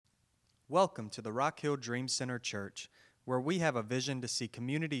Welcome to the Rock Hill Dream Center Church, where we have a vision to see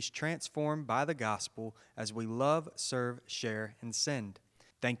communities transformed by the gospel as we love, serve, share, and send.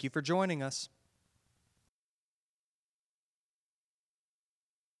 Thank you for joining us.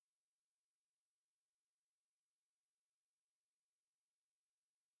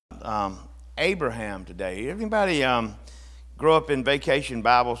 Abraham today. Everybody grew up in Vacation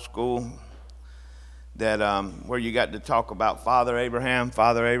Bible School that where you got to talk about Father Abraham,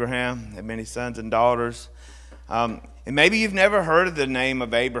 had many sons and daughters. And maybe you've never heard of the name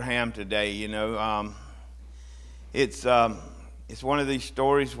of Abraham today. You know, it's one of these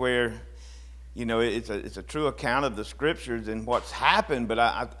stories where, you know, it's a true account of the scriptures and what's happened. But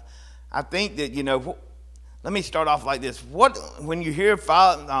I think that, you know, let me start off like this. When you hear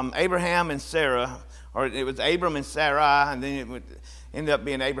Abraham and Sarah, or it was Abram and Sarai, and then it would end up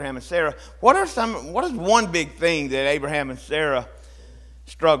being Abraham and Sarah, what is one big thing that Abraham and Sarah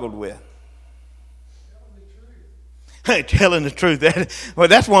struggled with? Telling the truth.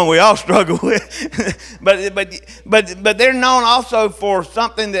 That's one we all struggle with. but they're known also for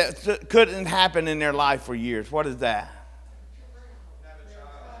something that couldn't happen in their life for years. What is that?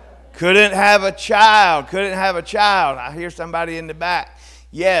 Couldn't have a child. I hear somebody in the back.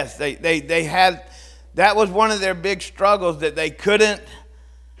 Yes, they had. That was one of their big struggles, that they couldn't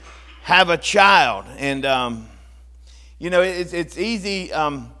have a child. And you know, it's easy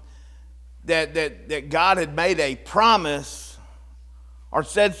that God had made a promise or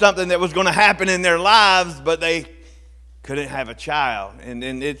said something that was going to happen in their lives, but they couldn't have a child. And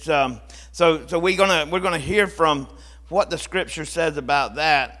it's so we're gonna hear from what the scripture says about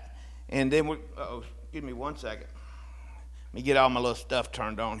that. And then give me 1 second. Let me get all my little stuff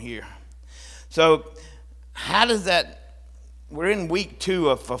turned on here. So how does that, we're in week 2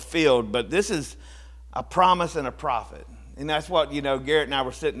 of fulfilled, but this is a promise and a prophet. And that's what, you know, Garrett and I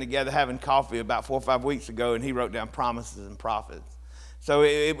were sitting together having coffee about 4 or 5 weeks ago, and he wrote down promises and prophets. So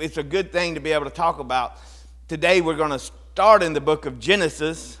it's a good thing to be able to talk about. Today we're going to start in the book of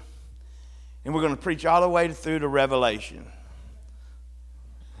Genesis, and we're going to preach all the way through to Revelation.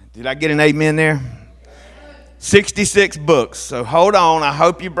 Did I get an amen there? 66 books. So hold on. I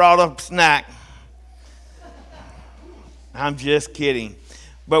hope you brought a snack. I'm just kidding.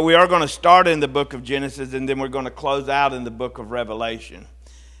 But we are going to start in the book of Genesis, and then we're going to close out in the book of Revelation.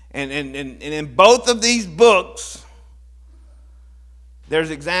 And in both of these books, there's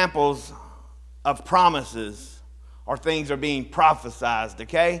examples of promises or things are being prophesied,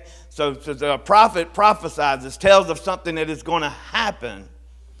 okay? So the prophet prophesies, tells of something that is going to happen.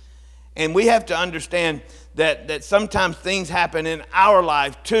 And we have to understand that sometimes things happen in our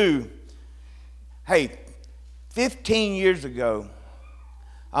life too. Hey, 15 years ago,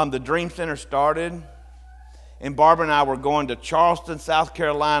 the Dream Center started, and Barbara and I were going to Charleston, South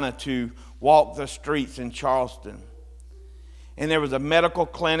Carolina to walk the streets in Charleston. And there was a medical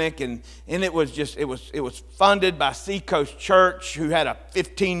clinic, and it was funded by Seacoast Church, who had a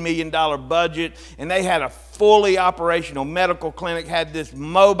 $15 million budget, and they had a fully operational medical clinic, had this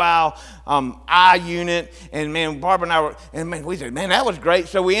mobile eye unit, and man, Barbara and I we said, man, that was great.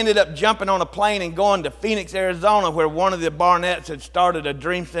 So we ended up jumping on a plane and going to Phoenix, Arizona, where one of the Barnetts had started a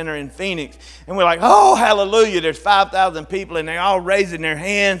Dream Center in Phoenix. And we're like, oh, hallelujah, there's 5,000 people, and they're all raising their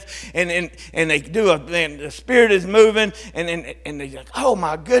hands, and they do the Spirit is moving, and they're like, oh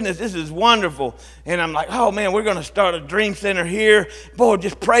my goodness, this is wonderful. And I'm like, oh man, we're going to start a Dream Center here. Boy,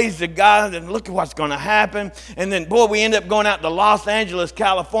 just praise the God, and look at what's going to happen. And then, boy, we end up going out to Los Angeles,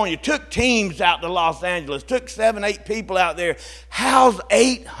 California. Took teams out to Los Angeles. Took 7, 8 people out there. Housed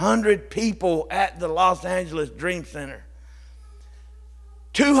 800 people at the Los Angeles Dream Center.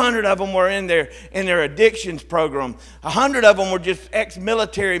 200 of them were in their addictions program. 100 of them were just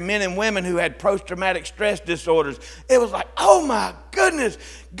ex-military men and women who had post-traumatic stress disorders. It was like, oh my goodness,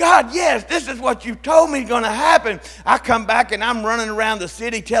 God, yes, this is what you told me is going to happen. I come back and I'm running around the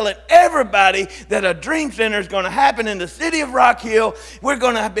city telling everybody that a Dream Center is going to happen in the city of Rock Hill. We're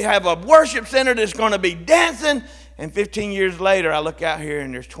going to have a worship center that's going to be dancing. And 15 years later, I look out here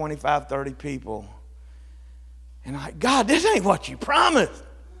and there's 25, 30 people. And I'm like, God, this ain't what you promised.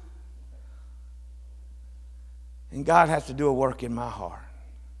 And God has to do a work in my heart.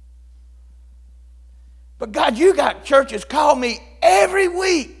 But God, you got churches call me every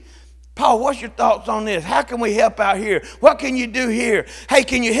week. Paul, what's your thoughts on this? How can we help out here? What can you do here? Hey,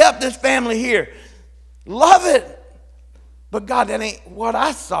 can you help this family here? Love it. But God, that ain't what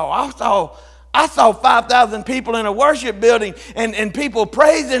I saw. I saw 5,000 people in a worship building and people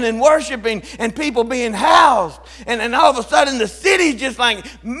praising and worshiping and people being housed. And all of a sudden the city's just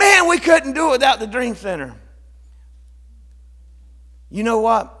like, man, we couldn't do it without the Dream Center. You know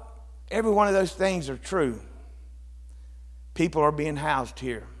what? every one of those things are true. People are being housed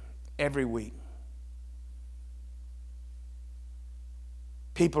here every week.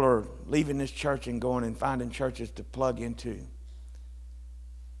 People are leaving this church and going and finding churches to plug into.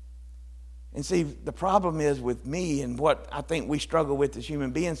 And see, the problem is with me, and what I think we struggle with as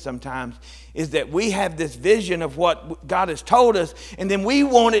human beings sometimes, is that we have this vision of what God has told us, and then we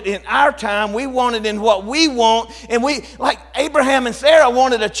want it in our time, we want it in what we want, and we, like Abraham and Sarah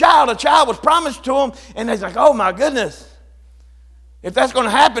wanted a child was promised to them, and they're like, oh my goodness, if that's going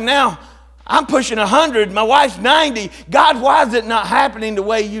to happen now, I'm pushing 100, my wife's 90, God, why is it not happening the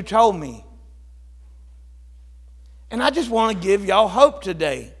way you told me? And I just want to give y'all hope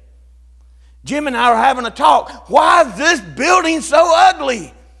today. Jim and I are having a talk. Why is this building so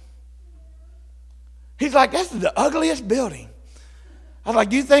ugly? He's like, this is the ugliest building. I was like,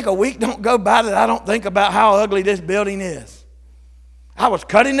 do you think a week don't go by that I don't think about how ugly this building is? I was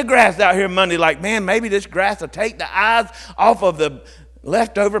cutting the grass out here Monday like, man, maybe this grass will take the eyes off of the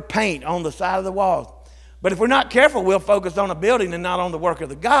leftover paint on the side of the walls. But if we're not careful, we'll focus on a building and not on the work of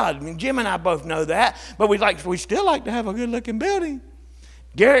the God. I mean, Jim and I both know that, but we still like to have a good-looking building.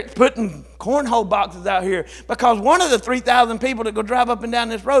 Garrett's putting cornhole boxes out here because one of the 3,000 people that go drive up and down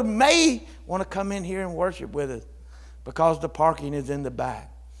this road may want to come in here and worship with us because the parking is in the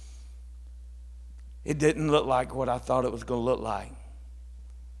back. It didn't look like what I thought it was going to look like.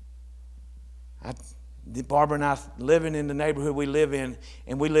 Barbara and I living in the neighborhood we live in,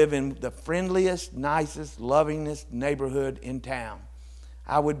 and we live in the friendliest, nicest, lovingest neighborhood in town.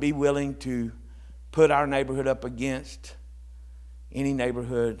 I would be willing to put our neighborhood up against any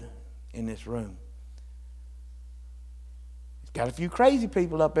neighborhood in this room. It's got a few crazy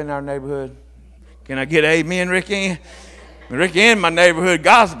people up in our neighborhood. Can I get amen, Rick Ann? Rick Ann, my neighborhood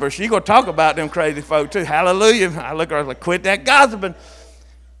gossiper, she going to talk about them crazy folk too. Hallelujah. I look at her, I was like, quit that gossiping.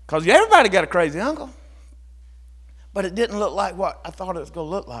 Because everybody got a crazy uncle. But it didn't look like what I thought it was going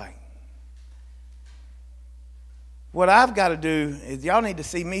to look like. What I've got to do is y'all need to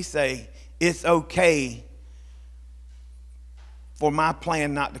see me say, it's okay for my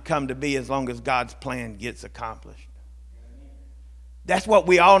plan not to come to be as long as God's plan gets accomplished. That's what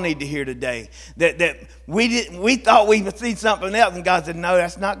we all need to hear today. That we thought we would see something else, and God said, no,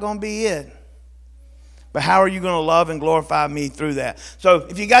 that's not going to be it. But how are you going to love and glorify me through that? So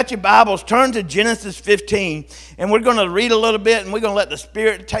if you got your Bibles, turn to Genesis 15, and we're going to read a little bit, and we're going to let the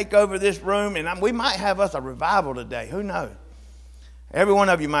Spirit take over this room, and we might have us a revival today. Who knows? Every one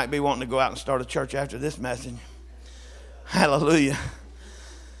of you might be wanting to go out and start a church after this message. Hallelujah.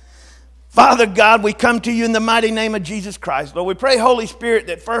 Father God, we come to you in the mighty name of Jesus Christ. Lord, we pray, Holy Spirit,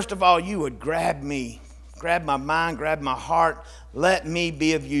 that first of all, you would grab me, grab my mind, grab my heart. Let me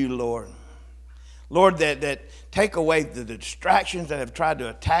be of you, Lord. Lord, that take away the distractions that have tried to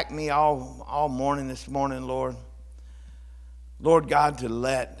attack me all morning this morning, Lord. Lord God, to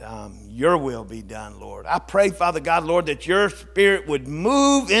let your will be done, Lord. I pray, Father God, Lord, that your Spirit would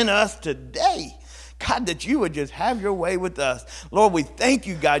move in us today. God, that you would just have your way with us. Lord, we thank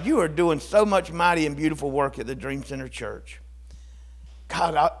you, God. You are doing so much mighty and beautiful work at the Dream Center Church.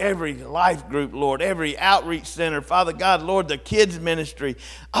 God, every life group, Lord, every outreach center, Father God, Lord, the kids ministry,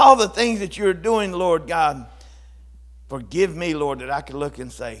 all the things that you're doing, Lord God, forgive me, Lord, that I can look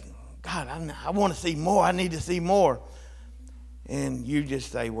and say, God, I want to see more. I need to see more. And you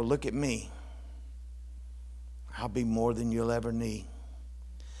just say, well, look at me. I'll be more than you'll ever need.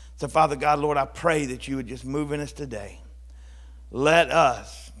 So, Father God, Lord, I pray that you would just move in us today. Let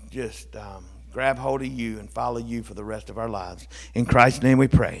us just grab hold of you and follow you for the rest of our lives. In Christ's name we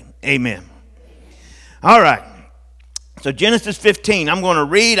pray. Amen. All right. So Genesis 15, I'm going to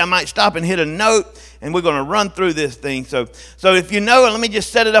read. I might stop and hit a note, and we're going to run through this thing. So if you know, let me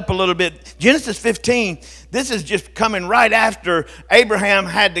just set it up a little bit. Genesis 15, this is just coming right after Abraham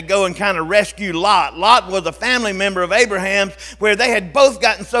had to go and kind of rescue Lot. Lot was a family member of Abraham's where they had both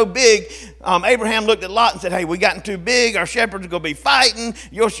gotten so big. Abraham looked at Lot and said, hey, we gotten too big. Our shepherds are going to be fighting.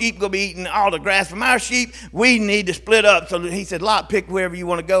 Your sheep going to be eating all the grass from our sheep. We need to split up. So he said, Lot, pick wherever you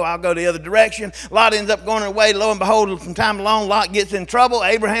want to go. I'll go the other direction. Lot ends up going away. Lo and behold, some time along, Lot gets in trouble.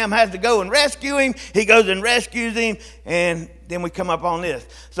 Abraham has to go and rescue him. He goes and rescues him. And then we come up on this.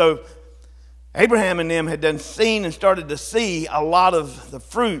 So Abraham and them had done seen and started to see a lot of the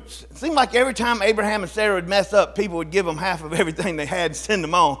fruits. It seemed like every time Abraham and Sarah would mess up, people would give them half of everything they had and send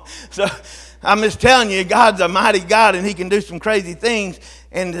them on. So I'm just telling you, God's a mighty God and he can do some crazy things.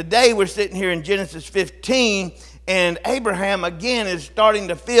 And today we're sitting here in Genesis 15, and Abraham again is starting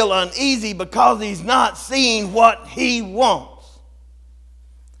to feel uneasy because he's not seeing what he wants.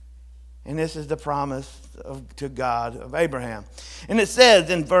 And this is the promise to God of Abraham. And it says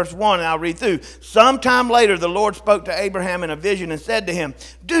in verse 1, and I'll read through, sometime later the Lord spoke to Abraham in a vision and said to him,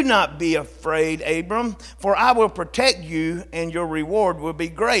 do not be afraid, Abram, for I will protect you and your reward will be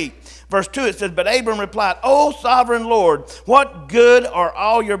great. Verse 2, it says, but Abram replied, O sovereign Lord, what good are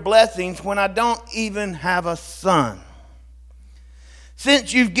all your blessings when I don't even have a son?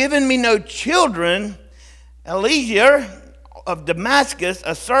 Since you've given me no children, Eliezer of Damascus,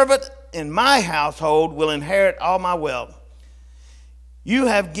 a servant in my household, will inherit all my wealth. You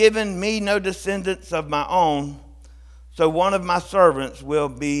have given me no descendants of my own, so one of my servants will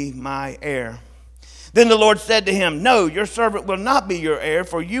be my heir. Then the Lord said to him, no, your servant will not be your heir,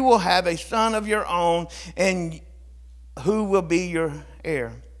 for you will have a son of your own, and who will be your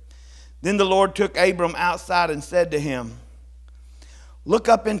heir? Then the Lord took Abram outside and said to him, look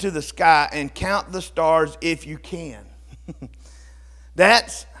up into the sky and count the stars if you can.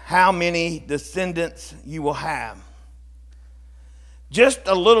 That's how many descendants you will have. Just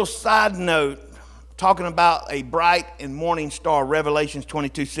a little side note, talking about a bright and morning star, Revelation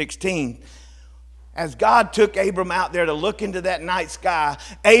 22:16. As God took Abram out there to look into that night sky,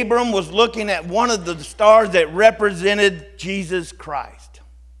 Abram was looking at one of the stars that represented Jesus Christ.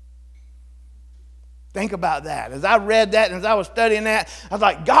 Think about that. As I read that and as I was studying that, I was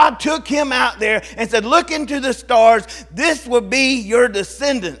like, God took him out there and said, look into the stars. This will be your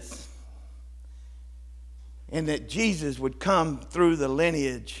descendants. And that Jesus would come through the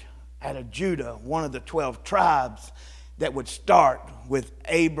lineage out of Judah, one of the 12 tribes that would start with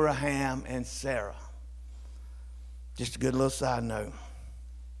Abraham and Sarah. Just a good little side note.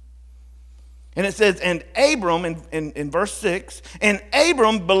 And it says, and Abram, in verse 6, and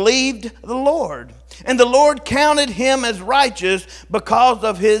Abram believed the Lord, and the Lord counted him as righteous because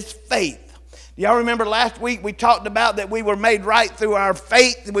of his faith. Do y'all remember last week we talked about that we were made right through our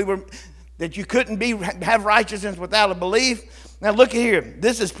faith, that you couldn't have righteousness without a belief? Now look here,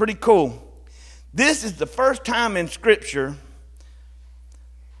 this is pretty cool. This is the first time in Scripture,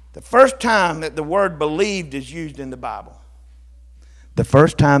 the first time that the word believed is used in the Bible. The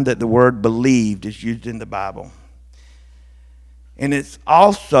first time that the word believed is used in the Bible. And it's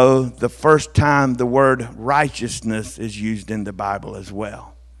also the first time the word righteousness is used in the Bible as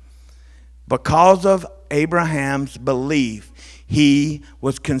well. Because of Abraham's belief, he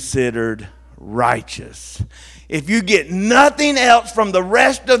was considered righteous. If you get nothing else from the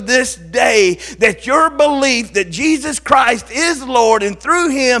rest of this day, that your belief that Jesus Christ is Lord and through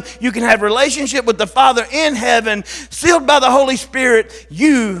him you can have relationship with the Father in heaven, sealed by the Holy Spirit,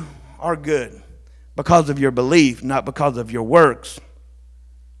 you are good because of your belief, not because of your works.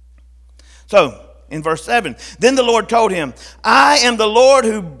 So, in verse 7, then the Lord told him, I am the Lord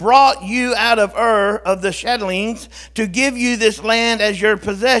who brought you out of Ur of the Chaldeans to give you this land as your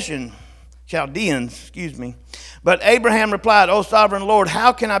possession. Chaldeans, excuse me. But Abraham replied, O sovereign Lord,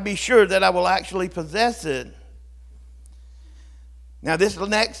 how can I be sure that I will actually possess it? Now this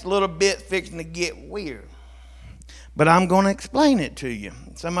next little bit fixing to get weird. But I'm going to explain it to you.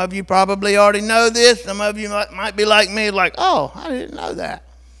 Some of you probably already know this. Some of you might be like me, like, oh, I didn't know that.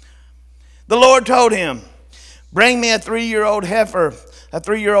 The Lord told him, bring me a 3-year-old heifer, a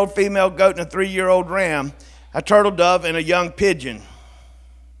 3-year-old female goat, and a 3-year-old ram, a turtle dove, and a young pigeon.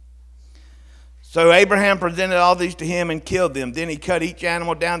 So Abraham presented all these to him and killed them. Then he cut each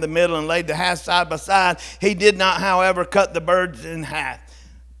animal down the middle and laid the halves side by side. He did not, however, cut the birds in half.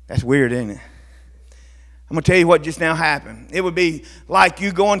 That's weird, isn't it? I'm going to tell you what just now happened. It would be like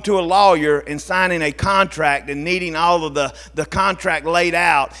you going to a lawyer and signing a contract and needing all of the contract laid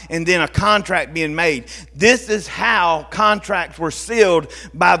out and then a contract being made. This is how contracts were sealed,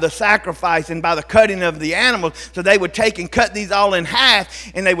 by the sacrifice and by the cutting of the animals. So they would take and cut these all in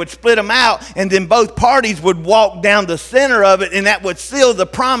half and they would split them out, and then both parties would walk down the center of it, and that would seal the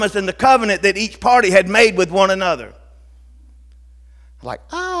promise and the covenant that each party had made with one another. Like,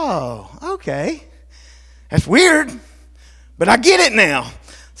 oh, okay. That's weird, but I get it now.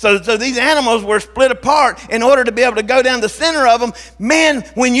 So these animals were split apart in order to be able to go down the center of them. Man,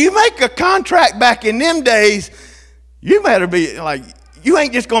 when you make a contract back in them days, you better be like, you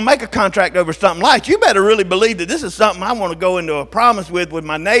ain't just going to make a contract over something light. You better really believe that this is something I want to go into a promise with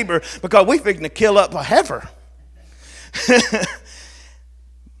my neighbor, because we fixing to kill up a heifer. That's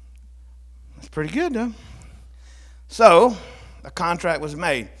pretty good, though. So a contract was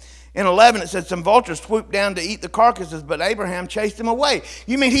made. In 11, it said some vultures swooped down to eat the carcasses, but Abraham chased them away.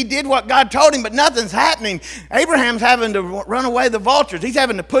 You mean he did what God told him, but nothing's happening? Abraham's having to run away the vultures. He's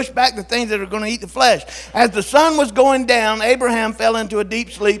having to push back the things that are going to eat the flesh. As the sun was going down, Abraham fell into a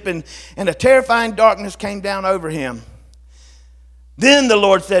deep sleep, and a terrifying darkness came down over him. Then the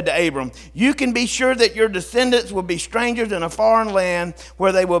Lord said to Abram, you can be sure that your descendants will be strangers in a foreign land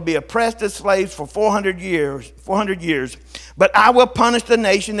where they will be oppressed as slaves for 400 years. But I will punish the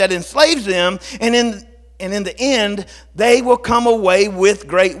nation that enslaves them, and in the end, they will come away with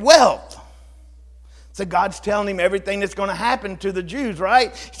great wealth. So God's telling him everything that's going to happen to the Jews,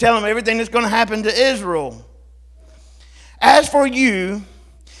 right? He's telling him everything that's going to happen to Israel. As for you,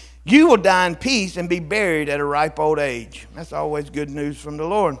 you will die in peace and be buried at a ripe old age. That's always good news from the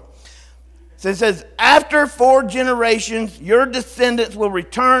Lord. So it says, after 4 generations, your descendants will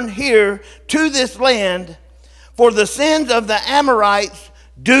return here to this land, for the sins of the Amorites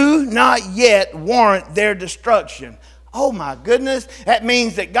do not yet warrant their destruction. Oh my goodness. That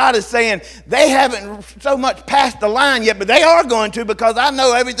means that God is saying they haven't so much passed the line yet, but they are going to, because I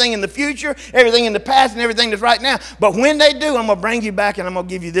know everything in the future, everything in the past, and everything that's right now. But when they do, I'm going to bring you back and I'm going to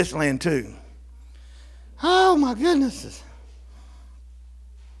give you this land too. Oh my goodness.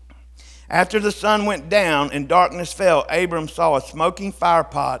 After the sun went down and darkness fell, Abram saw a smoking fire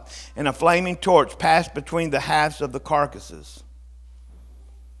pot and a flaming torch pass between the halves of the carcasses.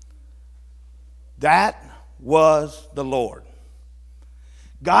 That was the Lord.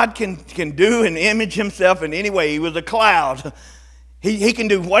 God can do and image himself in any way. He was a cloud. He can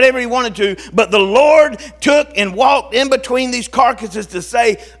do whatever he wanted to, but the Lord took and walked in between these carcasses to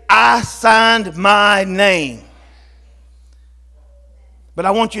say, I signed my name. But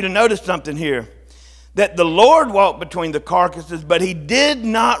I want you to notice something here, that the Lord walked between the carcasses, but he did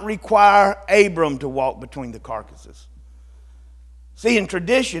not require Abram to walk between the carcasses. See, in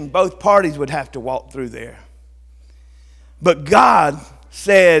tradition, both parties would have to walk through there. But God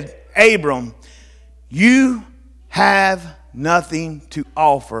said, Abram, you have nothing to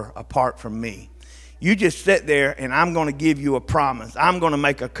offer apart from me. You just sit there and I'm going to give you a promise. I'm going to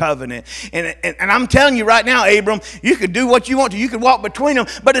make a covenant. And I'm telling you right now, Abram, you could do what you want to. You could walk between them.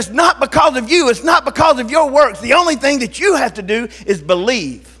 But it's not because of you. It's not because of your works. The only thing that you have to do is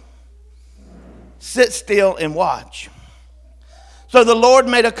believe. Sit still and watch. So the Lord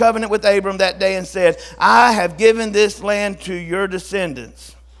made a covenant with Abram that day and said, I have given this land to your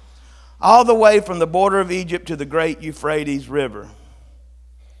descendants, all the way from the border of Egypt to the great Euphrates River.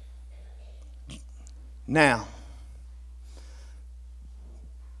 Now,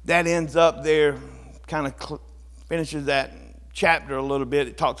 that ends up there, kind of finishes that chapter a little bit.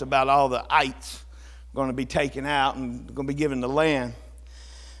 It talks about all the ites going to be taken out and going to be given the land.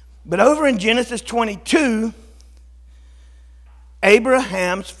 But over in Genesis 22,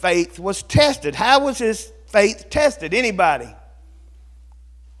 Abraham's faith was tested. How was his faith tested? Anybody?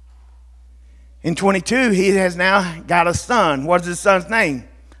 In 22, he has now got a son. What's his son's name?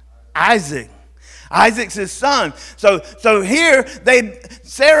 Isaac. Isaac's his son. So here,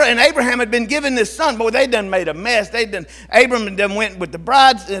 Sarah and Abraham had been given this son. Boy, they done made a mess. Abraham done went with the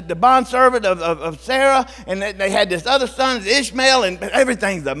bondservant of Sarah, and they had this other son, Ishmael, and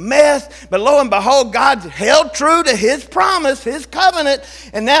everything's a mess. But lo and behold, God held true to his promise, his covenant,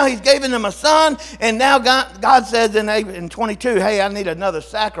 and now he's given them a son. And now God says in 22, hey, I need another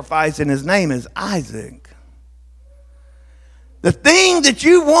sacrifice, and his name is Isaac. The thing that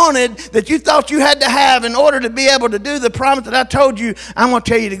you wanted, that you thought you had to have in order to be able to do the promise that I told you, I'm going to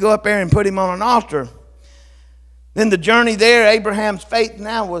tell you to go up there and put him on an altar. Then the journey there, Abraham's faith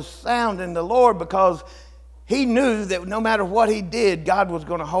now was sound in the Lord, because he knew that no matter what he did, God was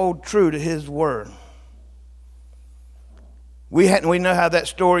going to hold true to his word. We know how that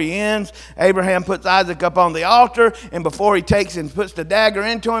story ends. Abraham puts Isaac up on the altar, and before he takes and puts the dagger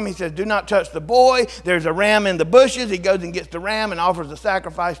into him, he says, do not touch the boy. There's a ram in the bushes. He goes and gets the ram and offers a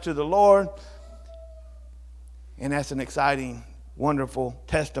sacrifice to the Lord. And that's an exciting, wonderful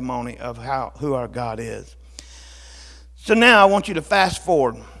testimony of who our God is. So now I want you to fast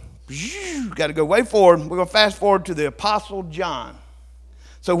forward. Got to go way forward. We're going to fast forward to the Apostle John.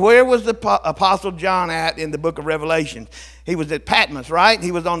 So where was the Apostle John at in the book of Revelation? He was at Patmos, right?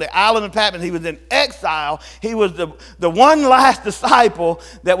 He was on the island of Patmos. He was in exile. He was the one last disciple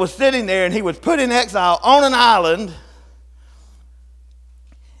that was sitting there, and he was put in exile on an island,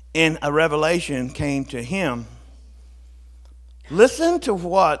 and a revelation came to him. Listen to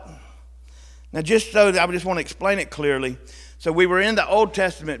what. Now, just so that I just want to explain it clearly. So we were in the Old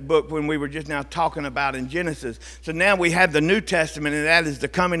Testament book when we were just now talking about in Genesis. So now we have the New Testament, and that is the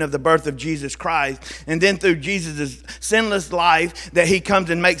coming of the birth of Jesus Christ. And then through Jesus' sinless life, that he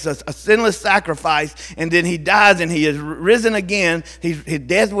comes and makes us a sinless sacrifice, and then he dies and he is risen again. His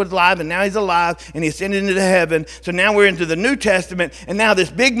death was alive, and now he's alive, and he ascended into heaven. So now we're into the New Testament, and now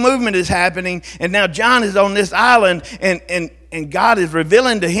this big movement is happening, and now John is on this island, and God is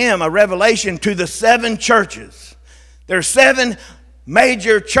revealing to him a revelation to the 7 churches. There are 7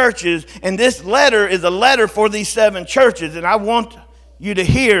 major churches, and this letter is a letter for these 7 churches, and I want you to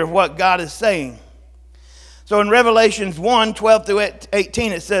hear what God is saying. So in Revelations 1:12 through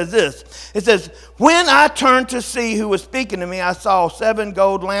 18, it says this. It says, "When I turned to see who was speaking to me, I saw 7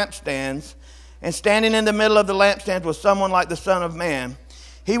 gold lampstands, and standing in the middle of the lampstands was someone like the Son of Man.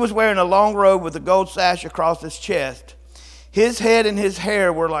 He was wearing a long robe with a gold sash across his chest. His head and his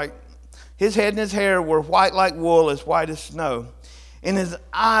hair were white like wool, as white as snow. And his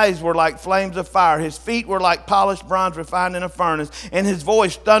eyes were like flames of fire. His feet were like polished bronze refined in a furnace, and his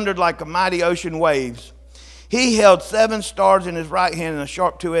voice thundered like a mighty ocean waves. He held 7 stars in his right hand, and a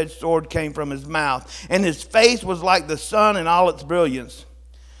sharp 2-edged sword came from his mouth. And his face was like the sun in all its brilliance.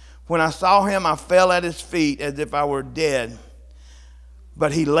 When I saw him, I fell at his feet as if I were dead.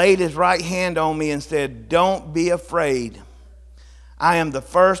 But he laid his right hand on me and said, 'Don't be afraid. I am the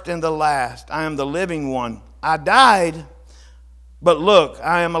first and the last. I am the living one. I died, but look,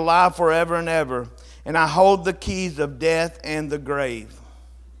 I am alive forever and ever, and I hold the keys of death and the grave.'"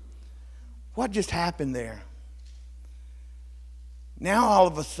 What just happened there? Now all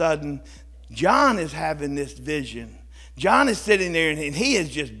of a sudden, John is having this vision. John is sitting there, and he is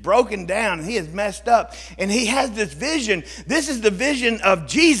just broken down, and he is messed up, and he has this vision. This is the vision of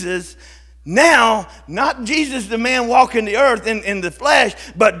Jesus now, not Jesus the man walking the earth in the flesh,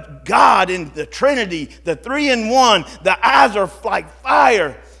 but God in the Trinity, the 3 in 1. The eyes are like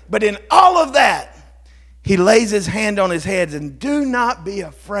fire. But in all of that, he lays his hand on his head and, "Do not be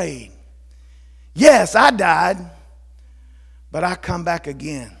afraid. Yes, I died, but I come back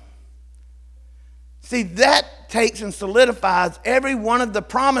again." See, that takes and solidifies every one of the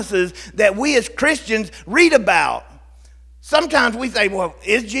promises that we as Christians read about. Sometimes we say, well,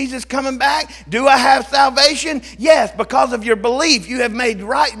 is Jesus coming back? Do I have salvation? Yes, because of your belief, you are made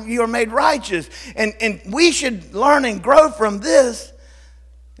righteous. And we should learn and grow from this,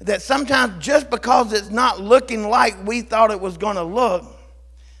 that sometimes just because it's not looking like we thought it was going to look,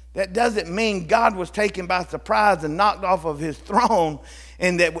 that doesn't mean God was taken by surprise and knocked off of his throne,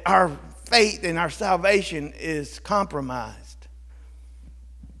 and that our faith and our salvation is compromised.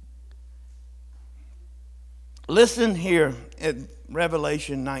 Listen here at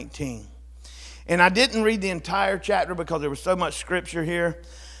Revelation 19. And I didn't read the entire chapter because there was so much scripture here,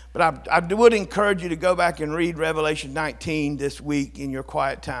 but I would encourage you to go back and read Revelation 19 this week in your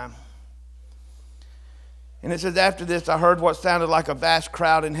quiet time. And it says, "After this, I heard what sounded like a vast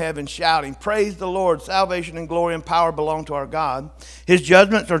crowd in heaven shouting, 'Praise the Lord, salvation and glory and power belong to our God. His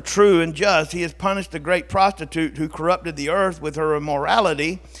judgments are true and just. He has punished the great prostitute who corrupted the earth with her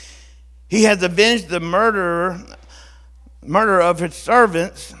immorality. He has avenged the murder of his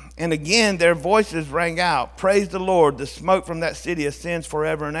servants.' And again their voices rang out, 'Praise the Lord, the smoke from that city ascends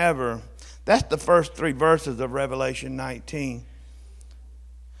forever and ever.'" That's the first 3 verses of Revelation 19.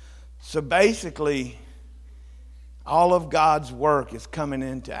 So basically, all of God's work is coming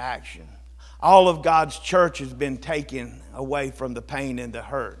into action. All of God's church has been taken away from the pain and the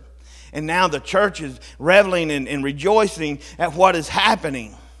hurt. And now the church is reveling and rejoicing at what is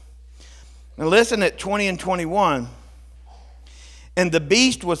happening. Now listen at 20 and 21. "And the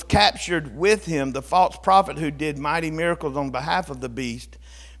beast was captured with him, the false prophet who did mighty miracles on behalf of the beast,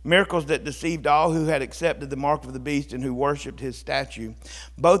 miracles that deceived all who had accepted the mark of the beast and who worshipped his statue.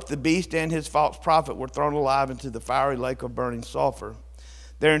 Both the beast and his false prophet were thrown alive into the fiery lake of burning sulfur.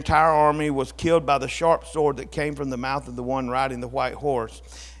 Their entire army was killed by the sharp sword that came from the mouth of the one riding the white horse.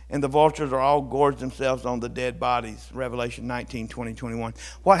 And the vultures are all gorged themselves on the dead bodies." Revelation 19, 20, 21.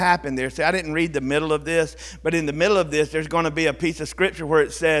 What happened there? See, I didn't read the middle of this, but in the middle of this, there's going to be a piece of scripture where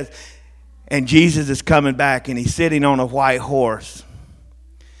it says, "And Jesus is coming back, and he's sitting on a white horse.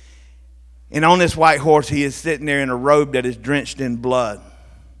 And on this white horse, he is sitting there in a robe that is drenched in blood.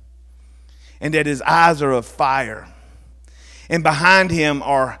 And that his eyes are of fire. And behind him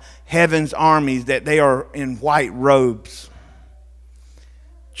are heaven's armies, that they are in white robes."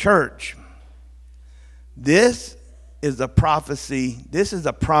 Church, this is a prophecy, this is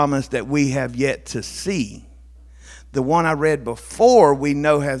a promise that we have yet to see. The one I read before, we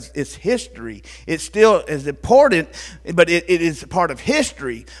know has its history. It's still as important, but it is part of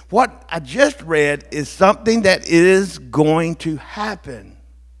history. What I just read is something that is going to happen.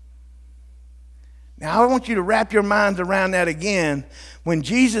 Now, I want you to wrap your minds around that again. When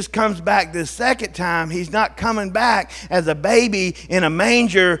Jesus comes back this second time, he's not coming back as a baby in a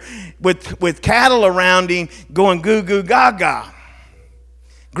manger with cattle around him going goo goo gaga.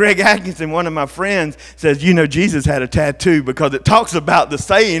 Greg Atkinson, one of my friends, says, "You know, Jesus had a tattoo," because it talks about the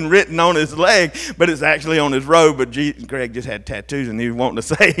saying written on his leg, but it's actually on his robe. But Greg just had tattoos, and he was wanting to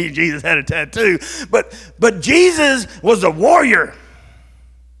say Jesus had a tattoo. But Jesus was a warrior.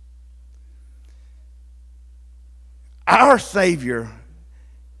 our Savior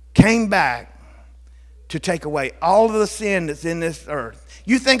came back to take away all of the sin that's in this earth.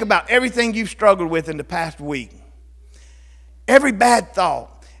 You think about everything you've struggled with in the past week. Every bad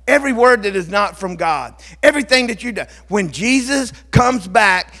thought, every word that is not from God, everything that you've done. When Jesus comes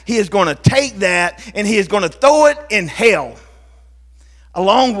back, he is going to take that and he is going to throw it in hell.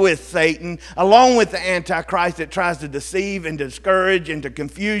 Along with Satan, along with the Antichrist that tries to deceive and discourage and to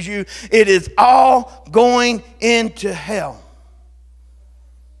confuse you. It is all going into hell.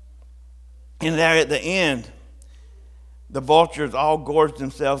 And there at the end, the vultures all gorge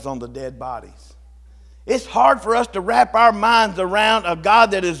themselves on the dead bodies. It's hard for us to wrap our minds around a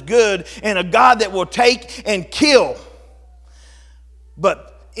God that is good and a God that will take and kill. But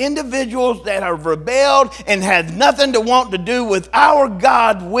individuals that have rebelled and have nothing to want to do with our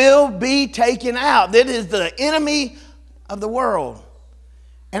God will be taken out. That is the enemy of the world.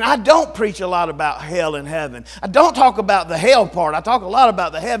 And I don't preach a lot about hell and heaven. I don't talk about the hell part. I talk a lot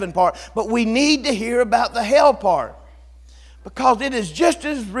about the heaven part. But we need to hear about the hell part, because it is just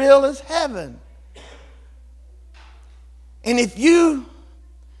as real as heaven. And if you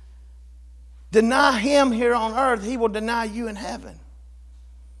deny him here on earth, he will deny you in heaven.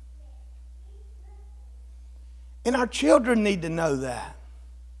 And our children need to know that.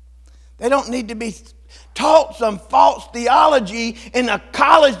 They don't need to be taught some false theology in a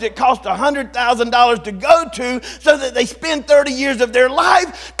college that costs $100,000 to go to, so that they spend 30 years of their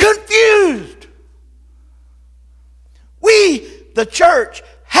life confused. We, the church,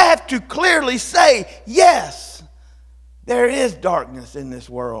 have to clearly say, yes, there is darkness in this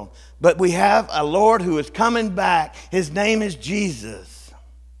world, but we have a Lord who is coming back. His name is Jesus.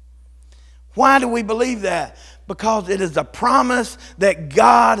 Why do we believe that? Because it is a promise that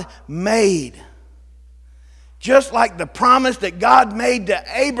God made. Just like the promise that God made to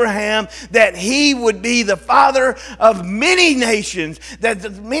Abraham that he would be the father of many nations, that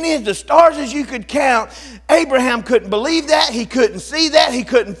as many as the stars as you could count. Abraham couldn't believe that. He couldn't see that. He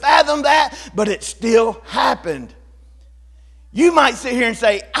couldn't fathom that. But it still happened. You might sit here and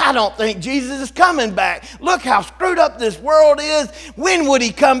say, I don't think Jesus is coming back. Look how screwed up this world is. When would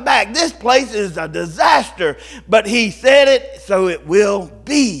he come back? This place is a disaster. But he said it, so it will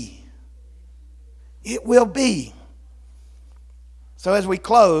be. It will be. So as we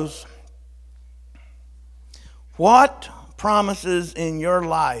close, what promises in your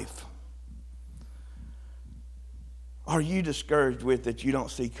life are you discouraged with that you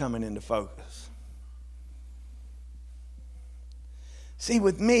don't see coming into focus? See,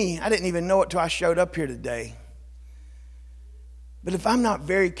 with me, I didn't even know it till I showed up here today. But if I'm not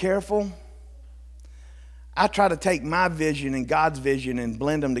very careful, I try to take my vision and God's vision and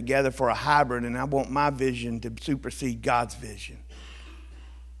blend them together for a hybrid, and I want my vision to supersede God's vision.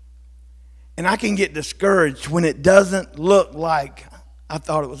 And I can get discouraged when it doesn't look like I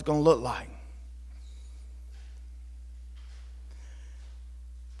thought it was going to look like.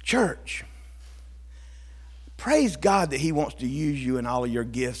 Church, praise God that he wants to use you in all of your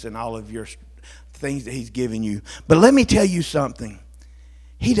gifts and all of your things that he's given you. But let me tell you something.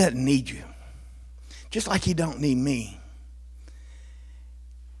 He doesn't need you. Just like he don't need me.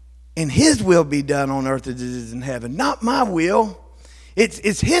 And his will be done on earth as it is in heaven. Not my will.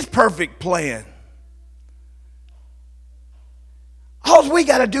 It's his perfect plan. All we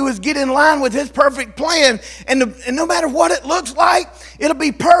got to do is get in line with his perfect plan. And no matter what it looks like, it'll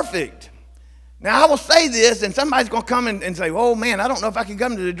be perfect. Now, I will say this, and somebody's going to come and say, oh, man, I don't know if I can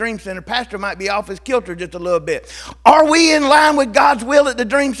come to the Dream Center. Pastor might be off his kilter just a little bit. Are we in line with God's will at the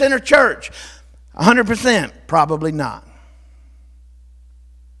Dream Center Church? 100%? Probably not.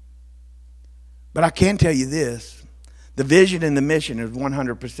 But I can tell you this. The vision and the mission is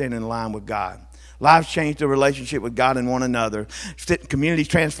 100% in line with God. Lives changed through relationship with God and one another. Communities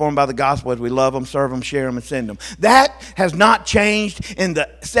transformed by the gospel as we love them, serve them, share them, and send them. That has not changed in the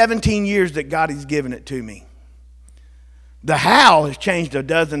 17 years that God has given it to me. The how has changed a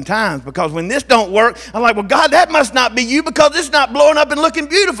dozen times, because when this don't work, I'm like, well, God, that must not be you, because it's not blowing up and looking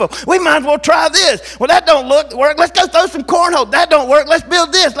beautiful. We might as well try this. Well, that don't work. Let's go throw some cornhole. That don't work. Let's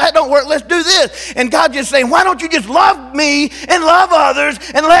build this. That don't work. Let's do this. And God just saying, why don't you just love me and love others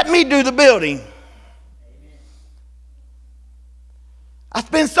and let me do the building? I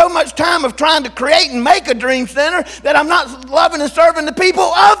spend so much time of trying to create and make a dream center that I'm not loving and serving the people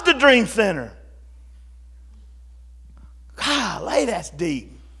of the dream center. Golly, that's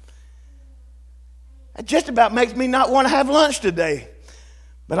deep. That just about makes me not want to have lunch today.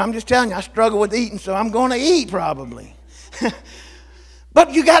 But I'm just telling you, I struggle with eating, so I'm going to eat probably.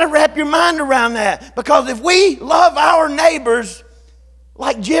 But you got to wrap your mind around that. Because if we love our neighbors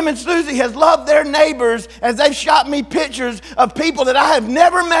like Jim and Susie has loved their neighbors as they've shot me pictures of people that I have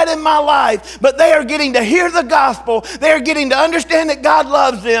never met in my life, but they are getting to hear the gospel. They are getting to understand that God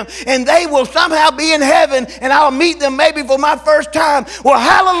loves them, and they will somehow be in heaven, and I'll meet them maybe for my first time. Well,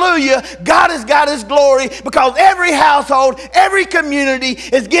 hallelujah, God has got his glory, because every household, every community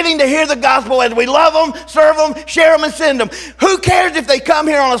is getting to hear the gospel as we love them, serve them, share them, and send them. Who cares if they come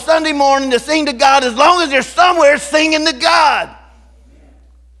here on a Sunday morning to sing to God, as long as they're somewhere singing to God?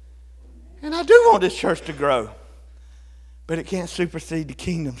 And I do want this church to grow, but it can't supersede the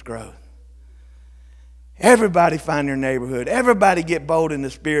kingdom's growth. Everybody find their neighborhood. Everybody get bold in the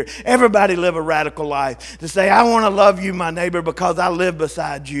spirit. Everybody live a radical life. To say, I want to love you, my neighbor, because I live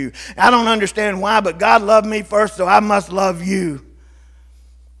beside you. I don't understand why, but God loved me first, so I must love you.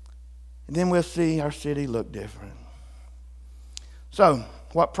 And then we'll see our city look different. So,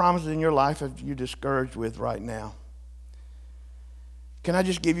 what promises in your life have you discouraged with right now? Can I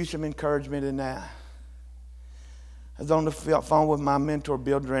just give you some encouragement in that? I was on the phone with my mentor,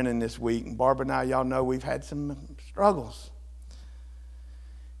 Bill Drennan, this week. And Barbara and I, y'all know, we've had some struggles.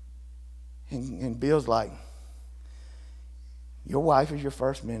 And Bill's like, your wife is your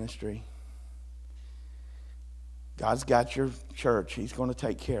first ministry. God's got your church. He's going to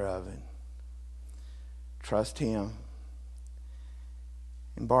take care of it. Trust him.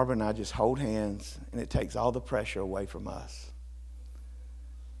 And Barbara and I just hold hands, and it takes all the pressure away from us.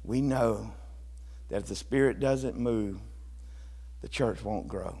 We know that if the Spirit doesn't move, the church won't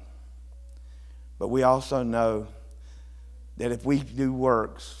grow. But we also know that if we do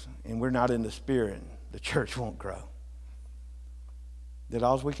works and we're not in the Spirit, the church won't grow. That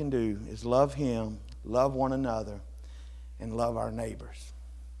all we can do is love him, love one another, and love our neighbors.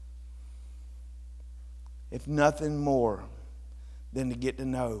 If nothing more than to get to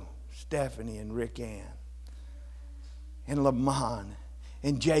know Stephanie and Rick Ann and Lamont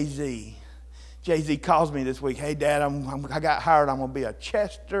and Jay-Z. Jay-Z calls me this week, hey, Dad, I got hired. I'm going to be a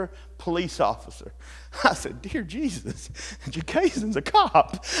Chester police officer. I said, dear Jesus, Jason's a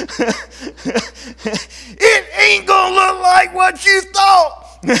cop. It ain't going to look like what you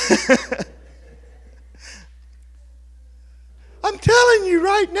thought. I'm telling you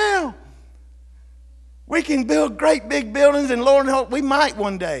right now, we can build great big buildings, and Lord help, we might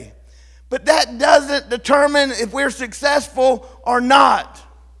one day. But that doesn't determine if we're successful or not.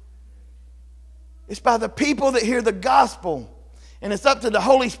 It's by the people that hear the gospel. And it's up to the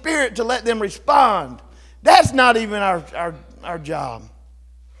Holy Spirit to let them respond. That's not even our job.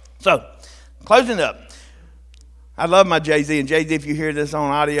 So, closing up. I love my Jay-Z. And Jay-Z, if you hear this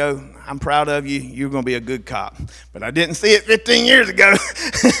on audio, I'm proud of you. You're going to be a good cop. But I didn't see it 15 years ago.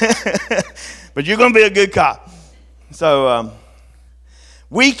 But you're going to be a good cop. So,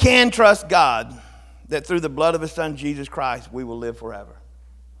 we can trust God that through the blood of his son, Jesus Christ, we will live forever.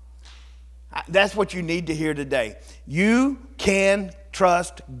 That's what you need to hear today. You can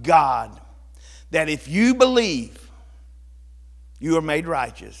trust God that if you believe, you are made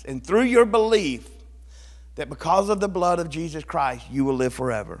righteous. And through your belief, that because of the blood of Jesus Christ, you will live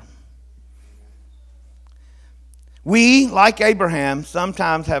forever. We, like Abraham,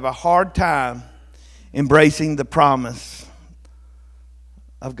 sometimes have a hard time embracing the promise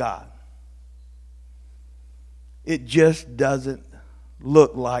of God. It just doesn't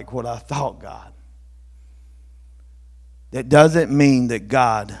look like what I thought, God. That doesn't mean that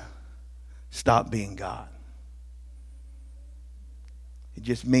God stopped being God. It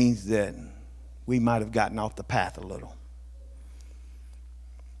just means that we might have gotten off the path a little.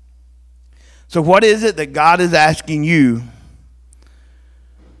 So what is it that God is asking you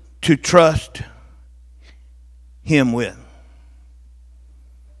to trust him with?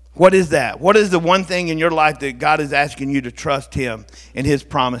 What is that? What is the one thing in your life that God is asking you to trust him and his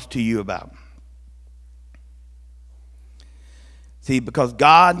promise to you about? See, because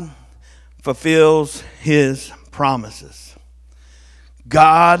God fulfills his promises.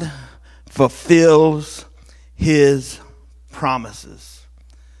 God fulfills his promises.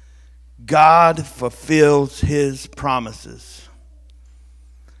 God fulfills his promises.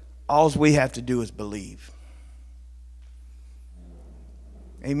 All we have to do is believe.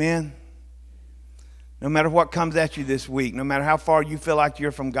 Amen. No matter what comes at you this week, no matter how far you feel like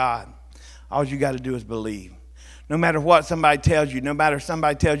you're from God, all you got to do is believe. No matter what somebody tells you, no matter if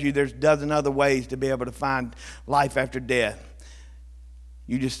somebody tells you there's a dozen other ways to be able to find life after death,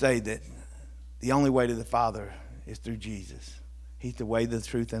 you just say that the only way to the Father is through Jesus. He's the way, the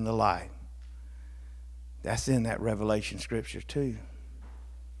truth, and the light. That's in that Revelation scripture too.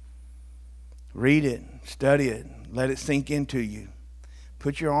 Read it, study it, let it sink into you.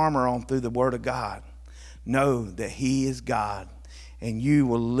 Put your armor on through the Word of God. Know that He is God and you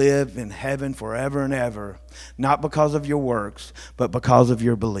will live in heaven forever and ever, not because of your works, but because of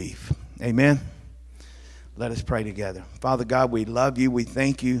your belief. Amen. Let us pray together. Father God, we love you. We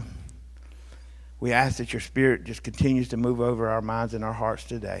thank you. We ask that your Spirit just continues to move over our minds and our hearts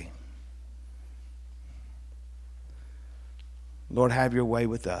today. Lord, have your way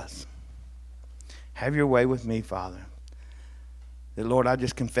with us. Have your way with me, Father. That, Lord, I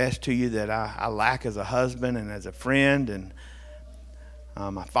just confess to you that I lack as a husband and as a friend and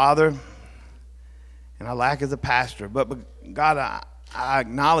my father, and I lack as a pastor. But God, I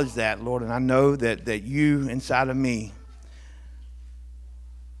acknowledge that, Lord, and I know that you inside of me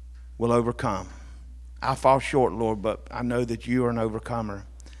will overcome. I fall short, Lord, but I know that you are an overcomer.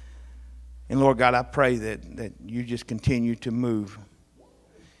 And Lord God, I pray that you just continue to move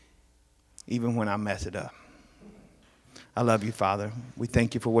even when I mess it up. I love you, Father. We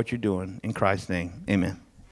thank you for what you're doing. In Christ's name, amen.